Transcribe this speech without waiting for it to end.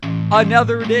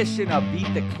Another edition of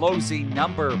Beat the Closing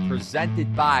Number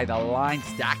presented by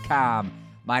TheLines.com.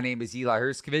 My name is Eli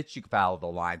Herskovich. You can follow The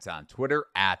Lines on Twitter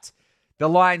at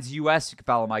TheLinesUS. You can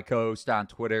follow my co-host on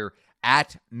Twitter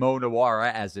at Mo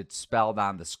Nawara as it's spelled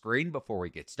on the screen. Before we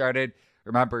get started,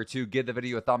 remember to give the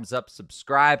video a thumbs up,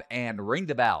 subscribe, and ring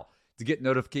the bell to get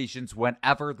notifications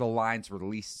whenever The Lines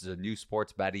releases a new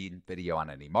sports betting video on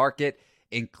any market,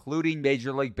 including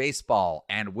Major League Baseball.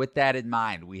 And with that in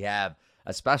mind, we have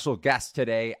a special guest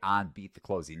today on Beat the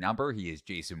Closing Number. He is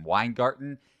Jason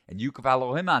Weingarten, and you can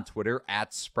follow him on Twitter at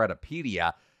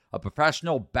Spreadapedia, a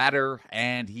professional bettor,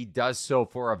 and he does so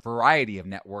for a variety of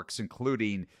networks,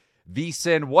 including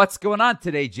VSiN. What's going on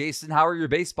today, Jason? How are your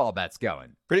baseball bets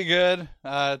going? Pretty good.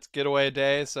 It's getaway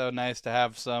day, so nice to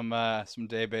have some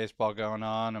day baseball going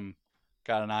on.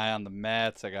 Got an eye on the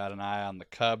Mets. I got an eye on the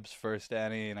Cubs first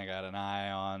inning. I got an eye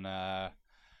on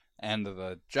end of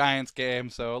the Giants game.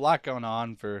 So a lot going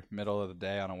on for middle of the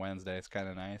day on a Wednesday. It's kind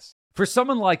of nice. For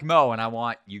someone like Mo, and I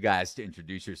want you guys to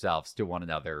introduce yourselves to one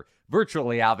another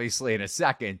virtually, obviously, in a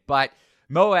second, but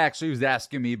Mo actually was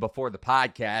asking me before the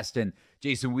podcast, and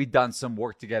Jason, we've done some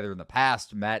work together in the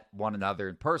past, met one another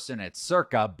in person at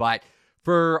Circa, but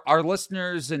for our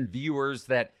listeners and viewers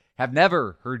that have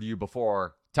never heard you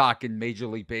before talking Major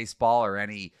League Baseball or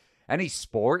any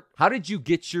sport, how did you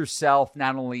get yourself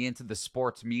not only into the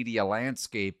sports media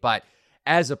landscape, but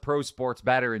as a pro sports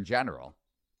bettor in general?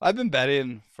 I've been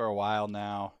betting for a while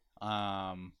now.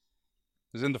 I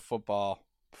was into football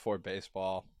before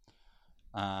baseball.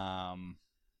 Yeah,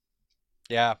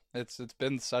 it's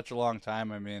been such a long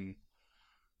time. I mean,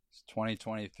 it's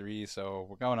 2023, so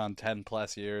we're going on 10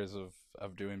 plus years of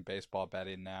doing baseball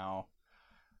betting now.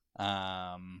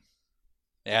 Yeah,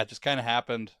 it just kind of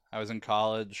happened. I was in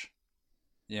college.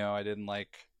 I didn't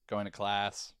like going to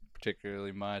class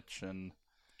particularly much, and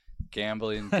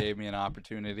gambling gave me an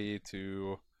opportunity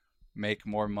to make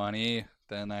more money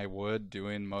than I would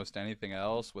doing most anything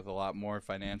else, with a lot more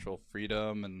financial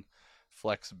freedom and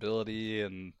flexibility.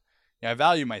 And I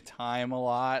value my time a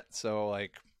lot, so I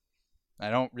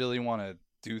don't really want to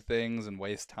do things and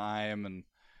waste time. And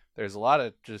there's a lot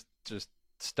of just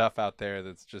stuff out there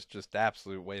that's just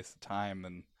absolute waste of time.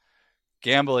 And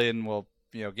gambling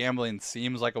gambling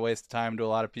seems like a waste of time to a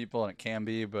lot of people, and it can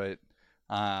be, but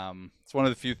it's one of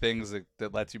the few things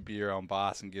that lets you be your own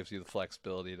boss and gives you the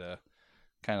flexibility to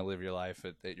kind of live your life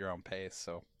at your own pace.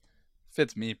 So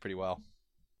fits me pretty well.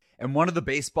 And one of the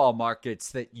baseball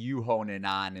markets that you hone in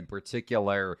on in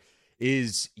particular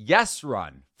is yes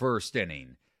run first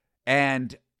inning.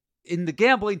 And in the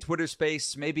gambling Twitter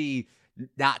space, maybe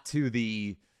not to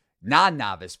the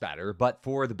non-novice bettor, but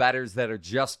for the bettors that are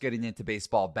just getting into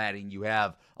baseball betting, you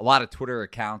have a lot of Twitter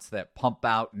accounts that pump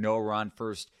out no-run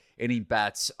first inning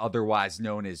bets, otherwise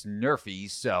known as NRFIs.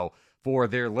 So for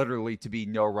there literally to be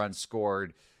no run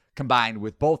scored combined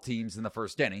with both teams in the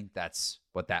first inning, that's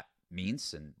what that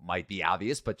means, and might be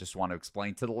obvious, but just want to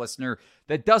explain to the listener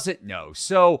that doesn't know.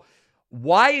 So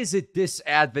why is it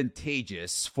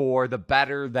disadvantageous for the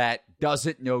bettor that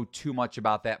doesn't know too much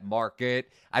about that market?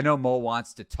 I know Mo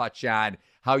wants to touch on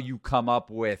how you come up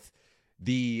with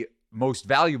the most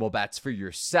valuable bets for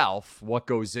yourself, what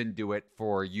goes into it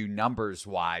for you numbers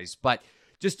wise, but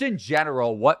just in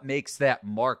general, what makes that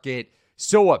market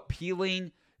so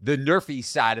appealing, the NRFI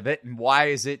side of it, and why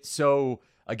is it so,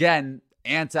 again,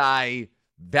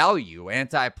 anti-value,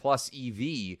 anti-plus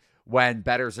EV when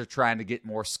bettors are trying to get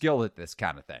more skilled at this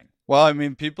kind of thing? Well, I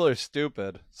mean, people are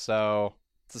stupid, so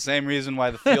it's the same reason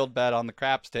why the field bet on the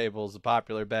craps table is a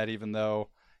popular bet, even though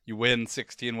you win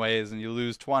 16 ways and you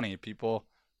lose 20. People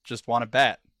just want to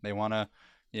bet. They want to,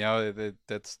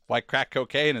 that's why crack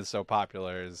cocaine is so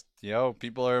popular, is,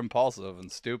 people are impulsive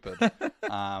and stupid.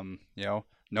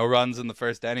 No runs in the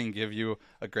first inning give you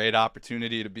a great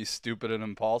opportunity to be stupid and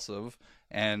impulsive.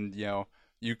 And,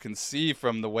 you can see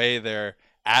from the way they're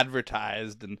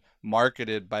advertised and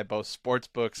marketed by both sports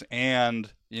books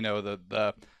and,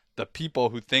 the people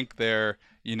who think they're,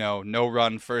 no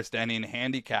run first inning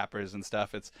handicappers and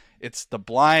stuff. It's the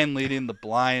blind leading the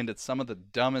blind. It's some of the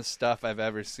dumbest stuff I've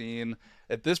ever seen.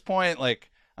 At this point,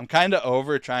 I'm kind of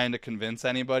over trying to convince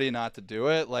anybody not to do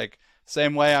it.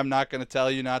 Same way I'm not going to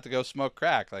tell you not to go smoke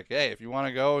crack. Hey, if you want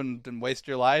to go and waste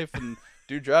your life and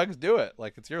do drugs, do it.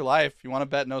 It's your life. You want to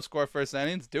bet no score first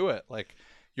innings, do it.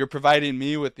 You're providing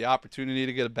me with the opportunity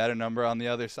to get a better number on the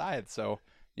other side. So,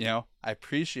 I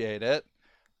appreciate it.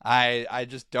 I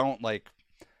just don't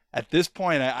at this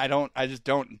point, I just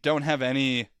don't have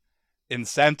any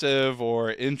incentive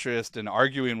or interest in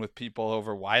arguing with people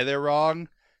over why they're wrong.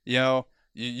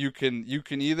 You can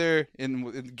either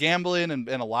in gambling and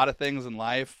a lot of things in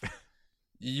life,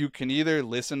 you can either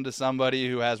listen to somebody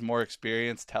who has more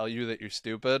experience tell you that you're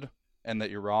stupid and that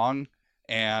you're wrong,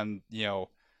 and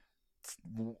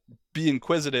be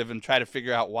inquisitive and try to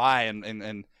figure out why,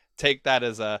 and take that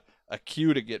as a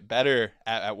cue to get better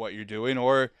at what you're doing,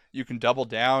 or you can double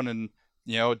down and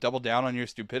double down on your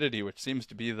stupidity, which seems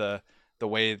to be the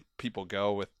way people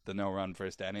go with the no run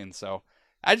first inning. So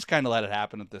I just kind of let it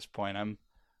happen at this point. I'm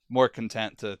more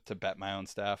content to bet my own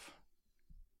stuff.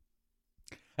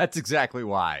 That's exactly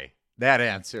why. That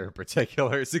answer in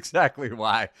particular is exactly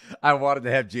why I wanted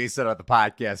to have Jason on the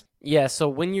podcast. Yeah, so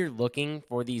when you're looking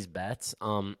for these bets,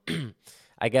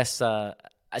 I guess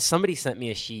somebody sent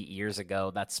me a sheet years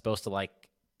ago that's supposed to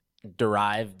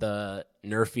derive the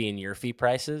NRFI and YRFI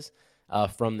prices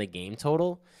from the game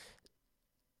total.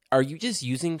 Are you just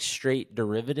using straight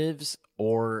derivatives,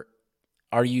 or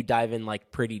are you diving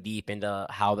pretty deep into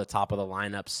how the top of the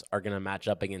lineups are going to match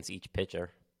up against each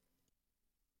pitcher?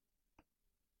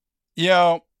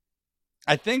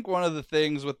 I think one of the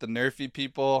things with the NRFI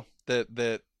people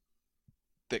that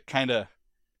kind of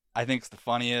I think is the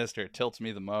funniest or tilts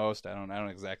me the most. I don't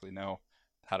exactly know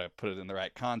how to put it in the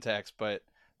right context, but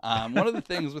one of the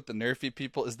things with the NRFI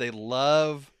people is they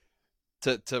love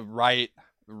to write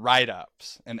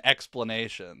write-ups and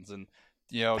explanations, and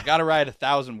got to write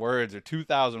 1,000 words or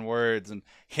 2,000 words and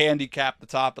handicap the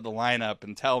top of the lineup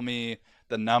and tell me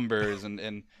the numbers,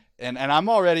 and I'm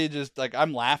already just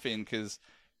I'm laughing because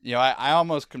I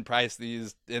almost can price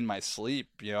these in my sleep.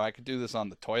 I could do this on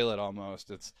the toilet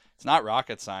almost. It's not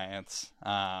rocket science.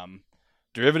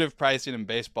 Derivative pricing in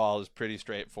baseball is pretty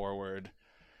straightforward.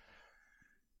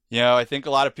 I think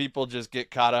a lot of people just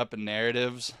get caught up in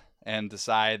narratives and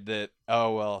decide that,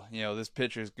 oh, well, this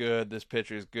pitcher's good,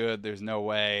 there's no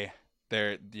way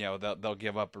they'll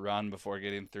give up a run before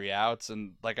getting 3 outs.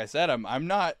 And like I said,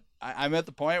 I'm at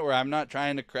the point where I'm not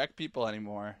trying to correct people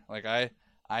anymore. I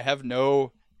have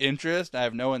no interest, I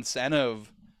have no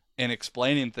incentive in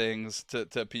explaining things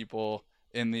to people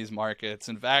in these markets.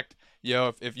 In fact,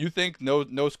 if you think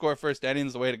no score first inning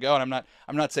is the way to go, and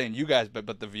I'm not saying you guys,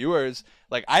 but the viewers,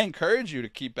 I encourage you to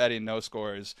keep betting no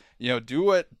scores. Do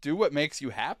what makes you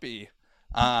happy.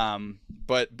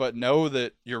 But know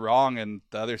that you're wrong, and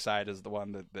the other side is the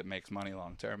one that makes money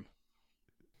long term.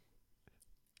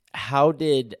 How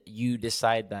did you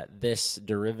decide that this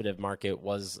derivative market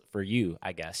was for you,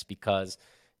 I guess? Because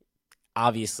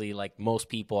obviously, most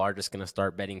people are just going to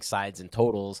start betting sides and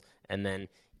totals, and then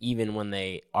even when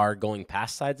they are going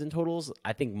past sides and totals,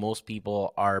 I think most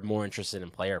people are more interested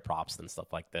in player props than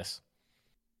stuff like this.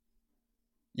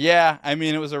 Yeah,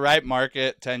 it was a ripe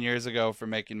market 10 years ago for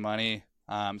making money.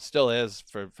 Still is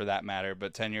for that matter,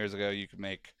 but 10 years ago you could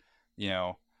make,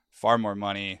 far more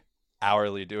money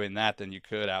hourly doing that than you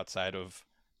could outside of,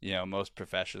 most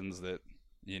professions that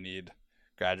you need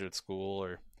graduate school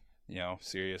or,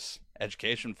 serious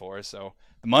education for. So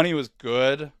the money was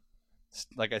good.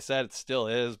 Like I said, it still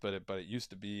is, but it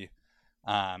used to be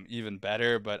even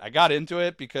better. But I got into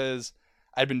it because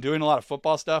I'd been doing a lot of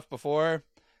football stuff before,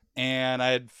 and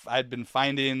I'd been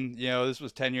finding, this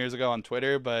was 10 years ago on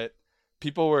Twitter, but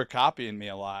people were copying me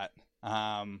a lot.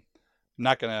 I'm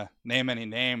not gonna name any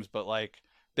names, but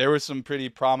there were some pretty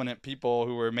prominent people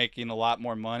who were making a lot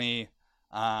more money,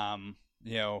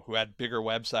 who had bigger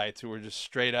websites, who were just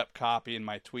straight up copying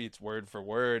my tweets word for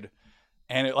word.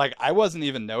 And I wasn't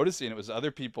even noticing. It was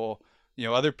other people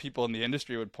in the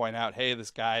industry would point out, hey, this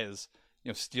guy is,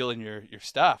 stealing your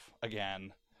stuff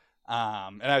again.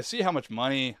 And I see how much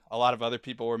money a lot of other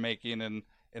people were making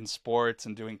in sports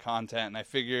and doing content. And I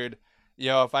figured,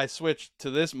 if I switch to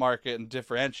this market and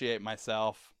differentiate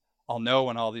myself, I'll know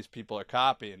when all these people are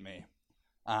copying me.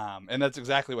 And that's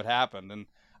exactly what happened. And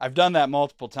I've done that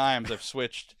multiple times. I've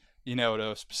switched,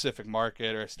 to a specific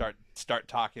market or start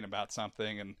talking about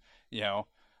something. And,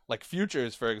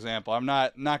 futures, for example, I'm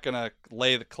not going to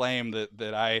lay the claim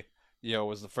that I,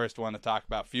 was the first one to talk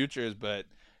about futures, but,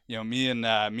 me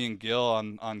and Gil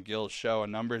on Gil's show, A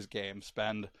Numbers Game,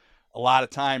 spend a lot of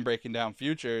time breaking down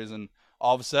futures, and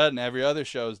all of a sudden every other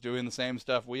show is doing the same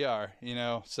stuff we are,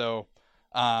 so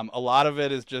a lot of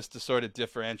it is just to sort of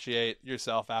differentiate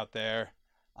yourself out there,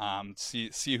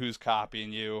 see who's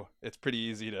copying you. It's pretty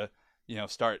easy to,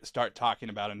 start talking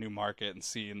about a new market and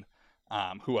seeing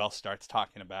who else starts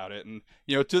talking about it. And,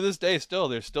 to this day still,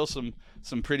 there's still some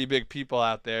pretty big people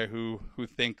out there who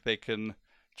think they can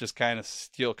just kind of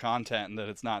steal content and that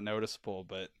it's not noticeable,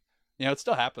 but, it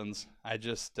still happens. I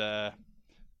just, I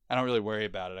don't really worry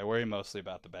about it. I worry mostly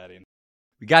about the betting.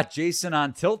 We got Jason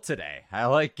on tilt today. I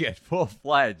like it,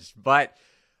 full-fledged. But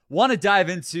want to dive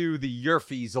into the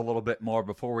YRFIs a little bit more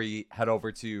before we head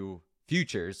over to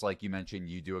futures. Like you mentioned,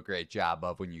 you do a great job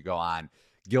of when you go on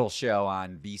Gill Show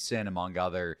on VSiN, among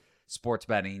other sports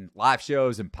betting live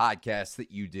shows and podcasts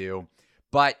that you do.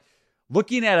 But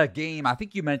looking at a game, I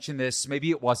think you mentioned this,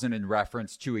 maybe it wasn't in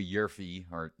reference to a Yerfie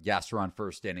or yes run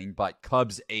first inning, but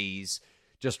Cubs-A's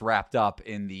just wrapped up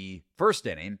in the first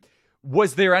inning.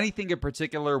 Was there anything in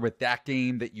particular with that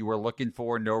game that you were looking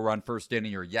for, no run first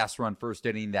inning or yes run first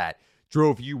inning, that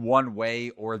drove you one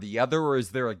way or the other? Or is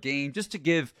there a game, just to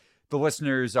give the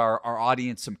listeners, our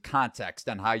audience, some context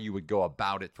on how you would go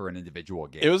about it for an individual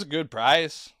game? It was a good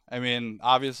price. I mean,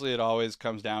 obviously it always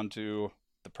comes down to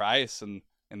the price, and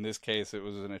in this case it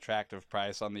was an attractive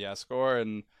price on the S score.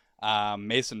 And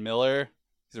Mason Miller,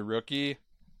 he's a rookie.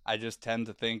 I just tend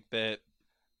to think that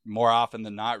more often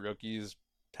than not, rookies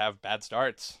have bad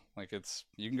starts. Like,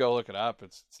 you can go look it up.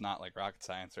 It's not like rocket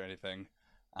science or anything.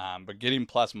 But getting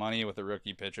plus money with a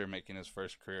rookie pitcher making his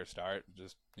first career start,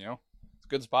 just, it's a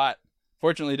good spot.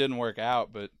 Fortunately, it didn't work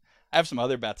out, but I have some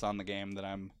other bets on the game that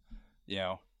I'm,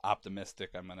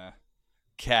 optimistic I'm going to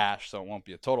cash, so it won't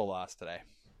be a total loss today.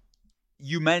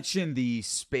 You mentioned the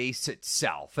space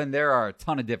itself, and there are a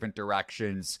ton of different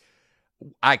directions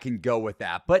I can go with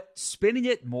that, but spinning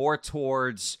it more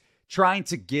towards trying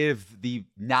to give the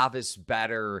novice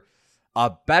bettor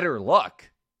a better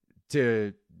look,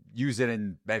 to use it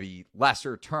in maybe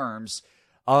lesser terms,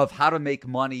 of how to make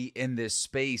money in this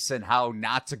space and how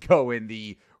not to go in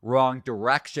the wrong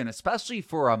direction, especially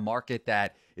for a market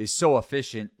that is so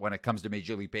efficient when it comes to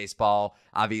Major League Baseball.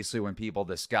 Obviously, when people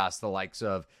discuss the likes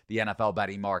of the NFL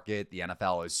betting market, the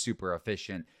NFL is super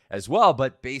efficient as well,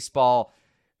 but baseball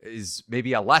is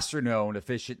maybe a lesser known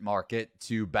efficient market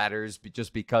to bettors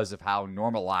just because of how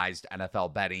normalized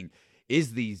NFL betting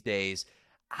is these days.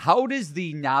 How does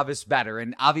the novice bettor,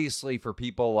 and obviously for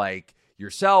people like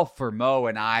yourself, for Mo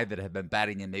and I that have been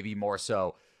betting, and maybe more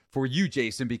so for you,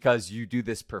 Jason, because you do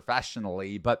this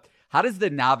professionally, but how does the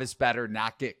novice bettor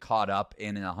not get caught up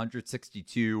in an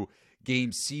 162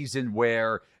 game season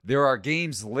where there are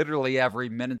games literally every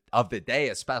minute of the day,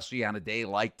 especially on a day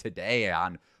like today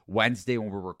on Wednesday when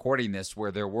we're recording this,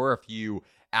 where there were a few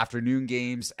afternoon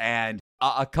games and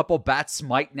a couple bets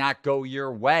might not go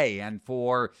your way. And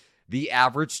for the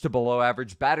average to below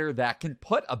average bettor, that can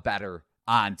put a bettor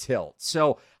on tilt.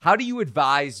 So how do you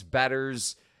advise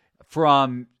bettors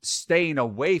from staying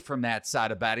away from that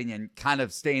side of betting and kind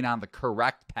of staying on the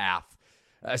correct path,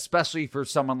 especially for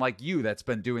someone like you that's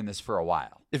been doing this for a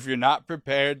while? If you're not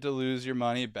prepared to lose your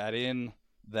money betting,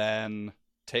 then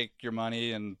take your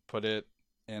money and put it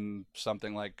in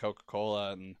something like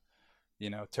Coca-Cola and,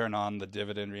 turn on the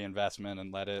dividend reinvestment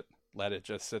and let it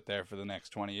just sit there for the next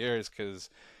 20 years, because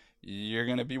you're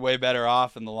going to be way better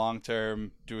off in the long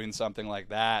term doing something like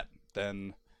that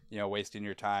than, wasting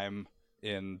your time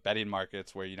in betting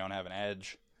markets where you don't have an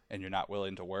edge and you're not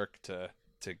willing to work to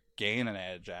gain an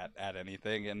edge at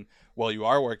anything. And while you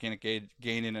are working at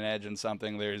gaining an edge in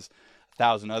something, there's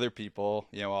 1,000 other people,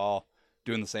 all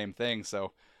doing the same thing.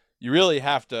 So you really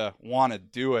have to want to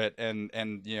do it, and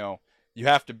you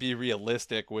have to be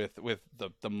realistic with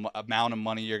the amount of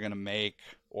money you're going to make,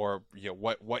 or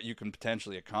what you can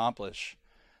potentially accomplish.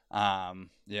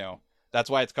 That's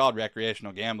why it's called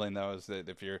recreational gambling, though, is that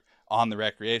if you're on the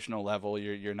recreational level,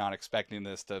 you're not expecting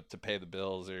this to pay the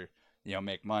bills or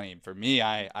make money. For me,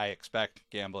 I expect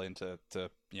gambling to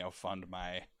fund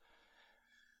my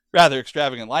rather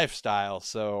extravagant lifestyle.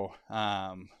 So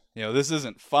this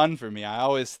isn't fun for me. I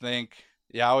always think,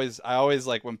 I always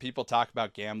like when people talk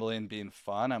about gambling being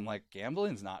fun, I'm like,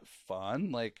 gambling's not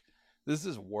fun. Like, this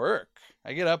is work.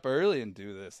 I get up early and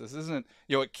do this. This isn't,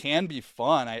 it can be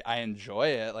fun. I enjoy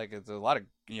it. Like, it's a lot of,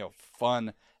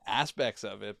 fun aspects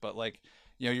of it, but like,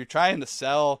 you're trying to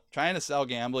sell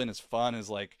gambling as fun as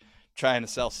like trying to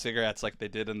sell cigarettes like they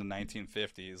did in the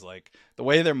 1950s. Like, the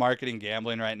way they're marketing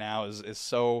gambling right now is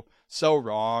so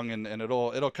wrong, and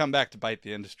it'll come back to bite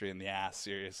the industry in the ass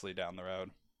seriously down the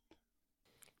road.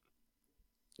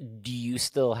 Do you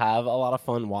still have a lot of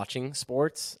fun watching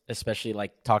sports, especially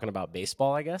like talking about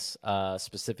baseball, I guess,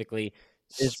 specifically?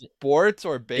 Sports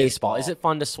or baseball? Is it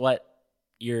fun to sweat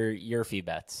your fee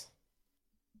bets?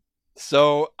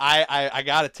 So I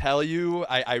got to tell you,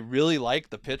 I really like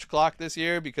the pitch clock this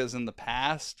year, because in the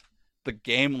past, the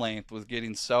game length was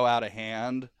getting so out of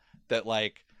hand that,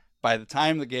 like, by the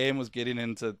time the game was getting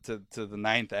into the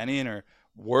ninth inning or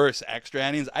worse, extra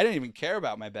innings, I didn't even care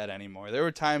about my bet anymore. There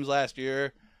were times last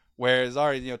year where it's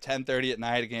already 10:30 at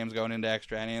night, a game's going into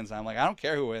extra innings, and I'm like, I don't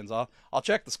care who wins. I'll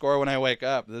check the score when I wake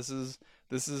up. This is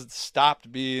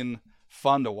stopped being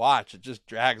fun to watch. It just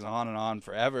drags on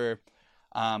forever.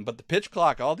 But the pitch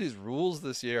clock, all these rules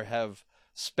this year have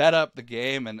sped up the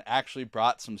game and actually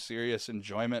brought some serious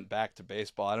enjoyment back to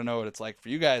baseball. I don't know what it's like for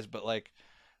you guys, but like,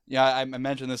 Yeah, I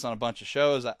mentioned this on a bunch of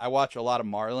shows. I watch a lot of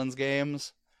Marlins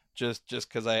games just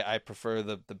because I prefer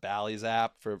the Bally's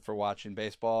app for watching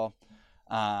baseball.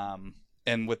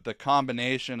 And with the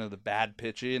combination of the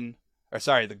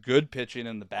the good pitching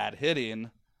and the bad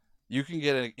hitting, you can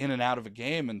get in and out of a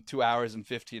game in 2 hours and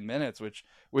 15 minutes,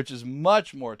 which is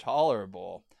much more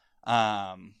tolerable.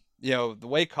 The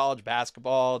way college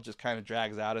basketball just kind of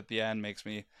drags out at the end makes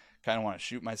me kind of want to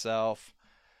shoot myself.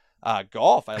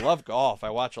 Golf. I love golf. I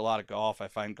watch a lot of golf. I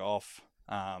find golf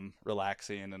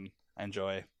relaxing, and I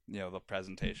enjoy the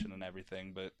presentation and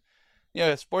everything. But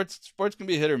sports can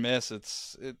be hit or miss.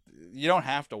 You don't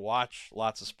have to watch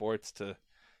lots of sports to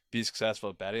be successful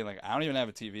at betting. Like, I don't even have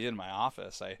a TV in my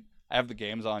office. I have the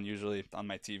games on usually on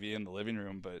my TV in the living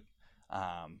room, but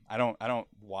I don't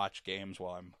watch games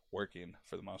while I'm working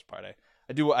for the most part.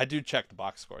 I do check the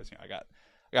box scores. I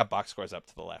got box scores up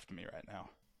to the left of me right now.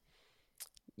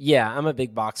 Yeah, I'm a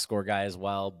big box score guy as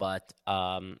well, but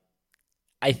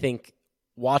I think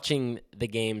watching the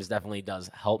games definitely does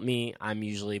help me. I'm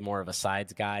usually more of a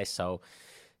sides guy, so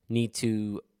need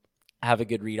to have a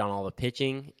good read on all the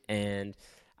pitching. And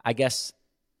I guess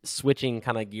switching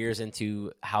kind of gears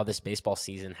into how this baseball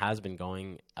season has been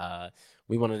going,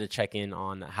 we wanted to check in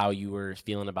on how you were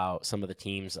feeling about some of the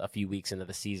teams a few weeks into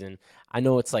the season. I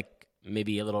know it's like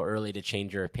maybe a little early to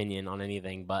change your opinion on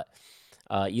anything, but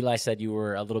Eli said you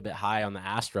were a little bit high on the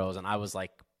Astros, and I was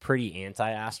like pretty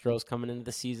anti-Astros coming into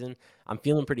the season. I'm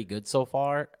feeling pretty good so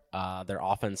far. Their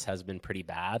offense has been pretty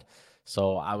bad.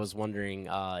 So I was wondering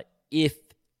if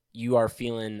you are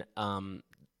feeling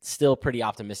still pretty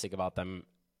optimistic about them,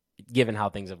 given how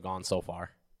things have gone so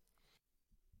far.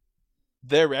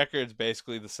 Their record's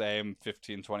basically the same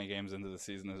 15, 20 games into the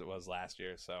season as it was last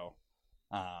year. So,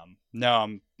 no,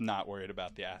 I'm not worried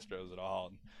about the Astros at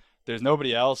all. There's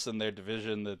nobody else in their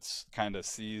division that's kind of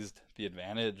seized the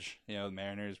advantage. The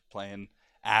Mariners playing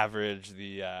average.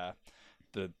 The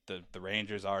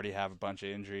Rangers already have a bunch of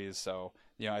injuries. So,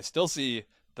 I still see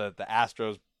the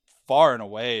Astros far and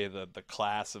away the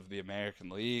class of the American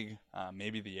League.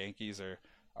 Maybe the Yankees are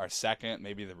second.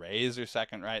 Maybe the Rays are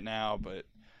second right now. But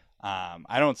I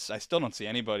still don't see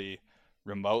anybody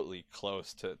remotely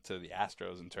close to the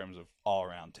Astros in terms of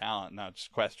all-around talent. Now, it's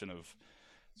just a question of,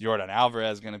 is Yordan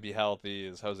Alvarez going to be healthy?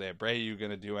 Is Jose Abreu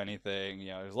going to do anything?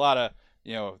 There's a lot of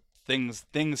things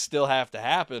still have to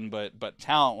happen, but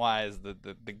talent-wise,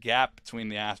 the gap between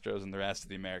the Astros and the rest of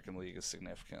the American League is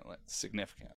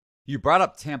significant. You brought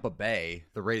up Tampa Bay.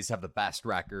 The Rays have the best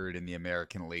record in the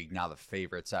American League, now the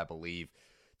favorites, I believe,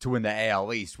 to win the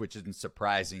AL East, which isn't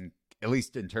surprising, at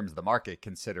least in terms of the market,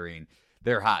 considering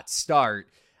their hot start.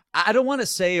 I don't want to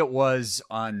say it was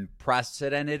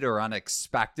unprecedented or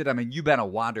unexpected. I mean, you've been a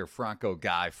Wander Franco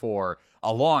guy for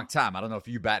a long time. I don't know if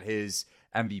you bet his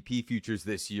MVP futures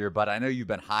this year, but I know you've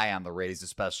been high on the Rays,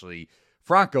 especially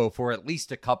Franco, for at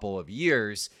least a couple of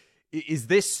years. Is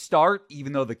this start,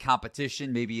 even though the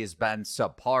competition maybe has been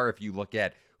subpar, if you look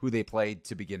at who they played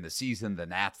to begin the season, the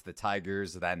Nats, the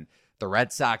Tigers, then the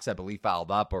Red Sox, I believe,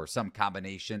 fouled up, or some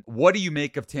combination. What do you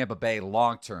make of Tampa Bay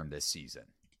long-term this season?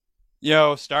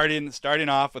 Starting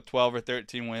off with 12 or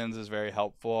 13 wins is very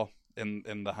helpful in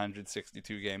the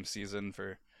 162 game season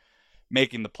for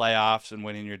making the playoffs and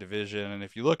winning your division. And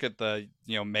if you look at the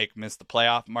miss the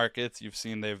playoff markets, you've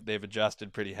seen they've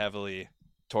adjusted pretty heavily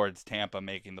towards Tampa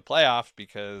making the playoff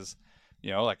because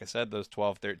like I said, those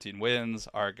 12, 13 wins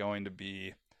are going to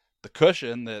be the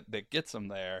cushion that gets them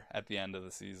there at the end of the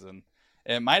season.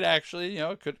 It might actually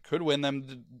could win them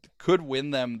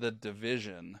the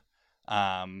division.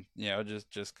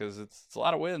 Just because it's a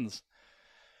lot of wins.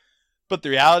 But the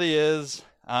reality is,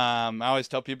 I always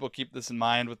tell people, keep this in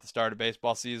mind with the start of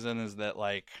baseball season, is that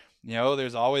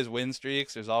there's always win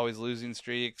streaks, there's always losing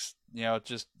streaks.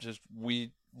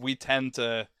 We tend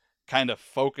to kind of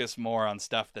focus more on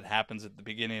stuff that happens at the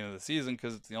beginning of the season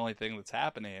because it's the only thing that's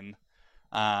happening.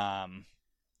 I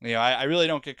really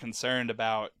don't get concerned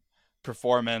about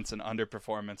performance and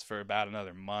underperformance for about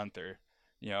another month or,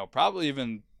 probably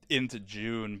even into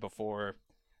June before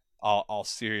I'll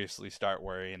seriously start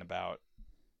worrying about,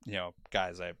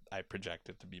 guys I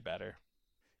projected to be better.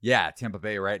 Yeah, Tampa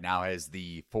Bay right now has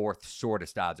the fifth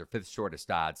shortest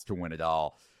odds to win it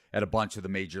all at a bunch of the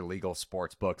major legal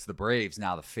sports books. The Braves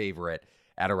now the favorite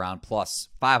at around plus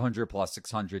 500, plus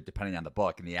 600, depending on the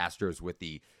book. And the Astros with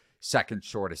the second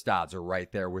shortest odds are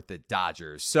right there with the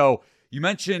Dodgers. So you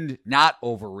mentioned not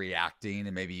overreacting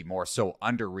and maybe more so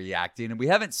underreacting. And we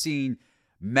haven't seen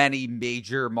many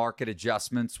major market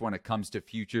adjustments when it comes to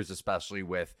futures, especially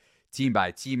with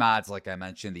team-by-team odds. Like I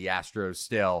mentioned, the Astros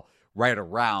still right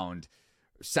around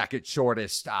second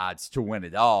shortest odds to win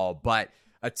it all. But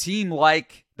a team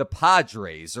like the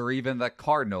Padres or even the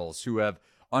Cardinals, who have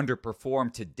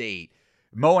underperformed to date,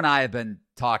 Mo and I have been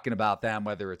talking about them,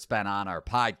 whether it's been on our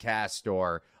podcast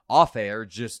or off air,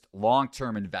 just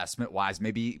long-term investment wise,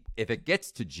 maybe if it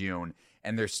gets to June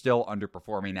and they're still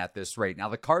underperforming at this rate. Now,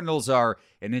 the Cardinals are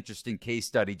an interesting case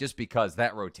study just because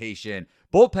that rotation,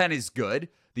 bullpen is good.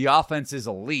 The offense is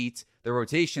elite. The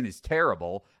rotation is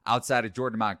terrible outside of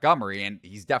Jordan Montgomery, and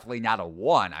he's definitely not a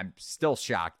one. I'm still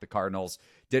shocked the Cardinals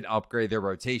didn't upgrade their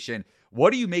rotation.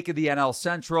 What do you make of the NL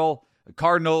Central? The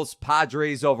Cardinals,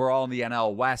 Padres overall in the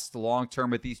NL West, long-term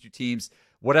with these two teams,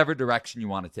 whatever direction you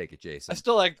want to take it, Jason. I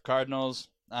still like the Cardinals.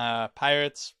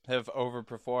 Pirates have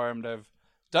overperformed. I've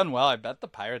done well. I bet the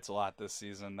Pirates a lot this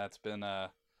season. That's been a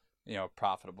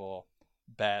profitable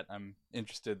bet. I'm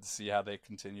interested to see how they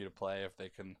continue to play, if they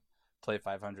can play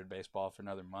 500 baseball for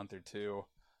another month or two.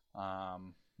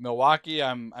 Milwaukee,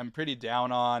 I'm pretty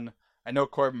down on. I know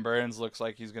Corbin Burns looks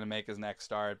like he's going to make his next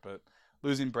start, but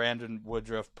losing Brandon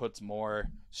Woodruff puts more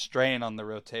strain on the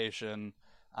rotation.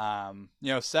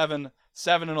 7-11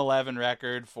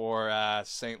 record for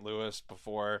St. Louis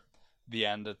before the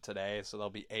end of today, so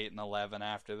they'll be 8-11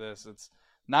 after this. It's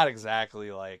not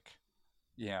exactly like,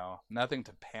 nothing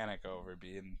to panic over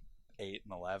being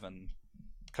 8-11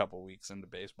 a couple weeks into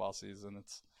baseball season.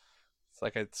 It's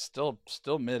like it's still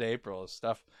mid-April.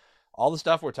 All the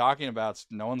stuff we're talking about,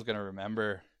 no one's gonna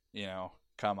remember,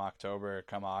 come October,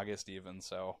 come August even.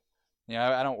 So,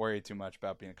 I don't worry too much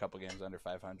about being a couple games under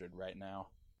 500 right now.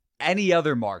 Any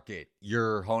other market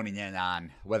you're honing in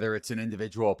on, whether it's an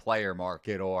individual player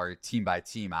market or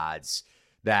team-by-team odds,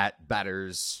 that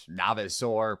bettors, novice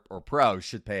or pro,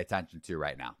 should pay attention to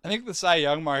right now? I think the Cy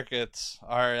Young markets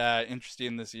are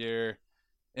interesting this year.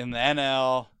 In the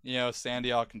NL,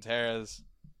 Sandy Alcantara's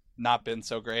not been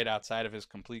so great outside of his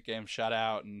complete game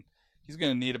shutout, and he's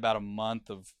going to need about a month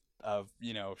of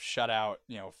shutout,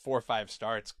 4 or 5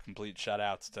 starts, complete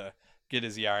shutouts to get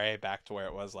his ERA back to where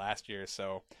it was last year.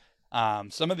 So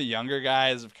some of the younger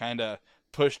guys have kind of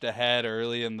pushed ahead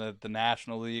early in the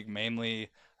National League, mainly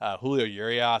Julio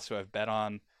Urias, who I've bet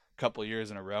on a couple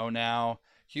years in a row now.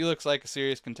 He looks like a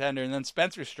serious contender. And then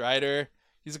Spencer Strider,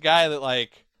 he's a guy that,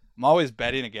 I'm always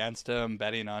betting against him,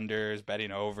 betting unders,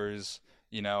 betting overs,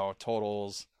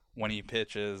 totals when he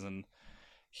pitches, and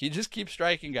he just keeps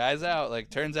striking guys out.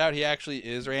 Turns out he actually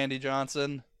is Randy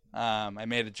Johnson. I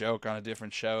made a joke on a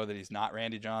different show that he's not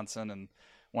Randy Johnson, and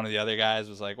one of the other guys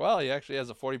was like, well, he actually has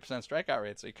a 40% strikeout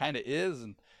rate, so he kind of is.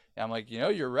 And I'm like,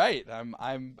 you're right.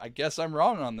 I guess I'm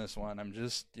wrong on this one. I'm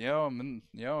just,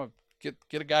 get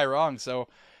a guy wrong. So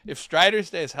if Strider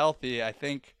stays healthy, I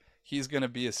think he's going to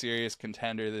be a serious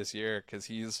contender this year, because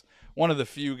he's one of the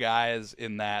few guys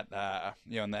in that,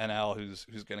 in the NL who's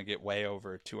going to get way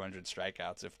over 200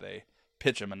 strikeouts if they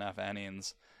pitch him enough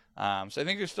innings. So I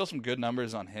think there's still some good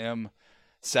numbers on him.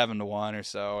 7-1 or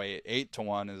so,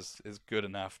 8-1 is good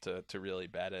enough to really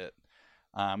bet it.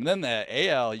 And then the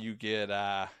AL, you get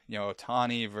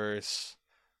Ohtani versus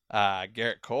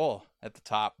Garrett Cole at the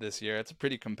top this year. It's a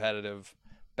pretty competitive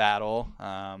battle.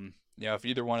 If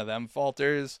either one of them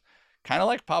falters, kind of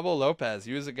like Pablo Lopez.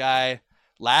 He was a guy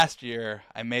last year.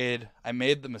 I made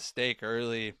the mistake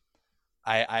early.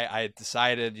 I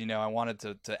decided, I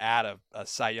wanted to add a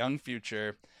Cy Young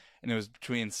future, and it was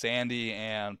between Sandy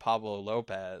and Pablo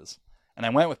Lopez. And I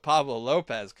went with Pablo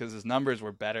Lopez because his numbers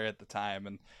were better at the time,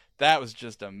 and that was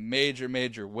just a major,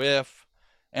 major whiff.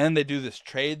 And they do this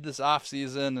trade this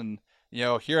offseason, and,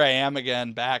 here I am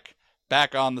again, back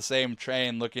on the same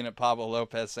train, looking at Pablo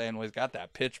Lopez saying, well, he's got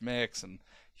that pitch mix, and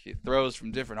he throws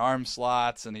from different arm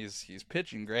slots, and he's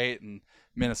pitching great in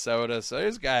Minnesota. So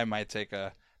there's a guy I might take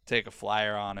a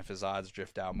flyer on if his odds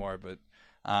drift out more. But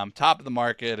top of the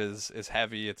market is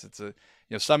heavy. It's a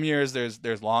some years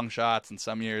there's long shots, and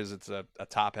some years it's a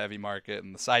top heavy market,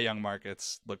 and the Cy Young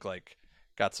markets look like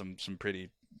got some pretty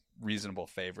reasonable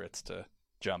favorites to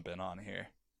jump in on here.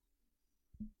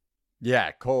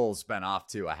 Yeah, Cole's been off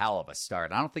to a hell of a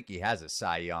start. I don't think he has a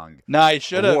Cy Young. No, he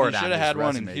should have had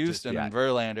one in resume Houston, and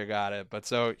Verlander got it. But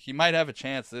so he might have a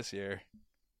chance this year.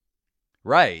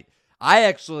 Right.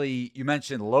 You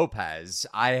mentioned Lopez.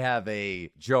 I have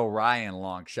a Joe Ryan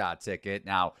long shot ticket.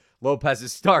 Now,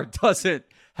 Lopez's start doesn't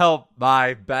help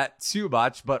my bet too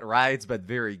much, but Ryan's been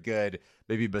very good,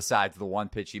 maybe besides the one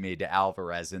pitch he made to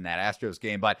Alvarez in that Astros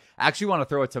game. But I actually want to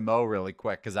throw it to Mo really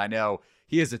quick, because I know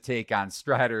he has a take on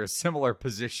Strider, a similar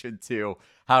position to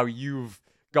how you've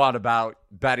gone about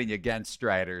betting against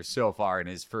Strider so far in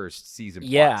his first season.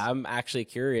 Yeah, plus. I'm actually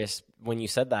curious. When you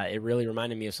said that, it really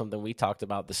reminded me of something we talked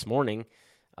about this morning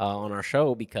on our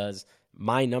show, because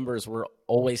my numbers were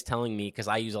always telling me, because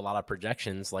I use a lot of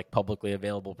projections, like publicly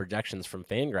available projections from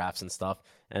Fangraphs and stuff,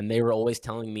 and they were always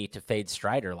telling me to fade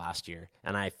Strider last year.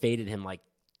 And I faded him like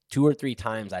 2 or 3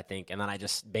 times, I think, and then I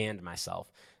just banned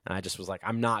myself. And I just was like,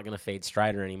 I'm not going to fade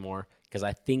Strider anymore because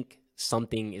I think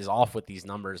something is off with these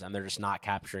numbers and they're just not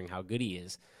capturing how good he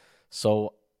is.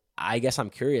 So I guess I'm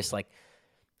curious, like,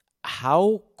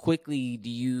 how quickly do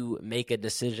you make a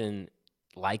decision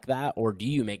like that, or do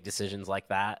you make decisions like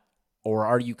that, or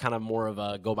are you kind of more of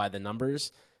a go by the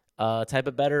numbers type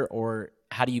of better, or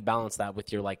how do you balance that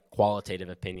with your like qualitative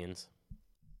opinions?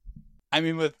 I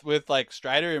mean, with like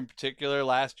Strider in particular,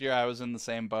 last year I was in the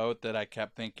same boat that I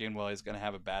kept thinking, well, he's going to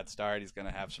have a bad start. He's going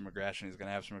to have some regression. He's going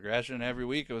to have some regression. And every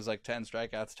week it was like 10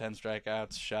 strikeouts,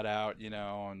 shutout,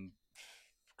 and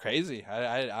crazy.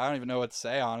 I don't even know what to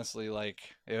say, honestly. Like,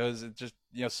 it was just,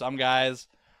 some guys,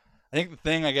 I think the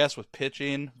thing, I guess, with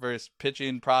pitching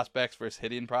prospects versus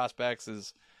hitting prospects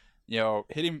is,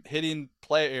 hitting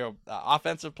play,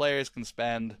 offensive players can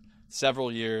spend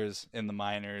several years in the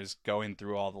minors going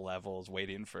through all the levels,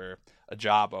 waiting for a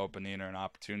job opening or an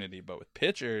opportunity. But with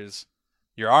pitchers,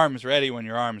 your arm's ready when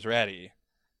your arm's ready,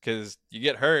 because you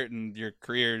get hurt and your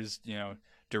career's,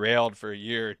 derailed for a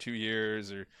year or 2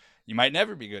 years, or you might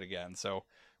never be good again. So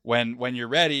when you're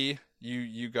ready,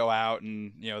 you go out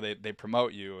and, they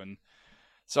promote you. And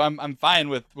so I'm fine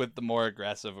with the more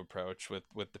aggressive approach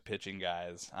with the pitching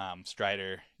guys,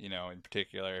 Strider, in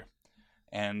particular.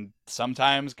 And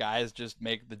sometimes guys just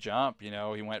make the jump. He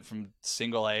went from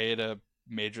single A to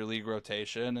major league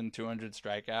rotation and 200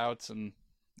 strikeouts, and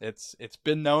it's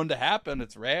been known to happen.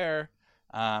 It's rare.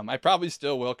 I probably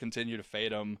still will continue to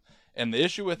fade him. And the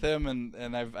issue with him,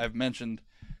 and I've mentioned,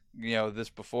 this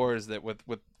before, is that with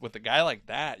a guy like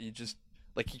that, you just,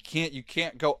 like, you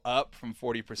can't go up from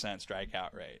 40%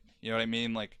 strikeout rate. You know what I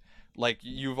mean? Like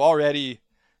you've already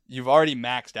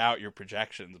maxed out your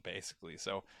projections, basically.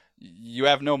 So you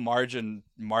have no margin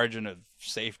of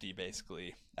safety,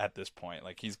 basically, at this point.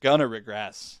 Like, he's gonna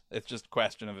regress. It's just a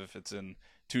question of if it's in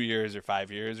 2 years or 5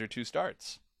 years or 2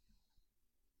 starts.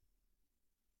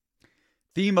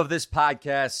 Theme of this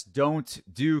podcast: don't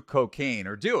do cocaine,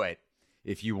 or do it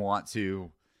if you want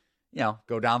to,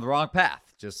 go down the wrong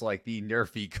path. Just like the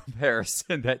NRFI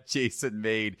comparison that Jason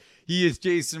made. He is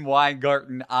Jason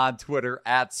Weingarten on Twitter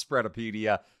at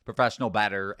Spreadapedia, professional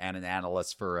bettor and an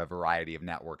analyst for a variety of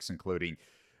networks, including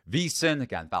VSiN.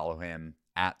 Again, follow him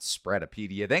at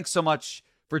Spreadapedia. Thanks so much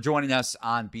for joining us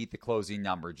on Beat the Closing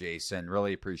Number, Jason.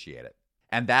 Really appreciate it.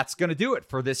 And that's going to do it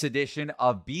for this edition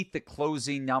of Beat the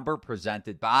Closing Number,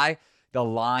 presented by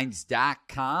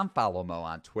TheLines.com. Follow Mo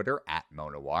on Twitter at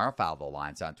MoNoir. Follow The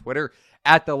Lines on Twitter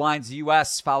at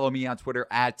TheLinesUS. Follow me on Twitter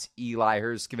at Eli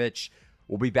Herskovich.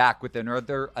 We'll be back with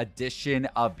another edition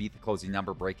of Beat the Closing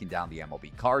Number, breaking down the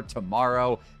MLB card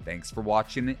tomorrow. Thanks for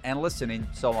watching and listening.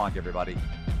 So long, everybody.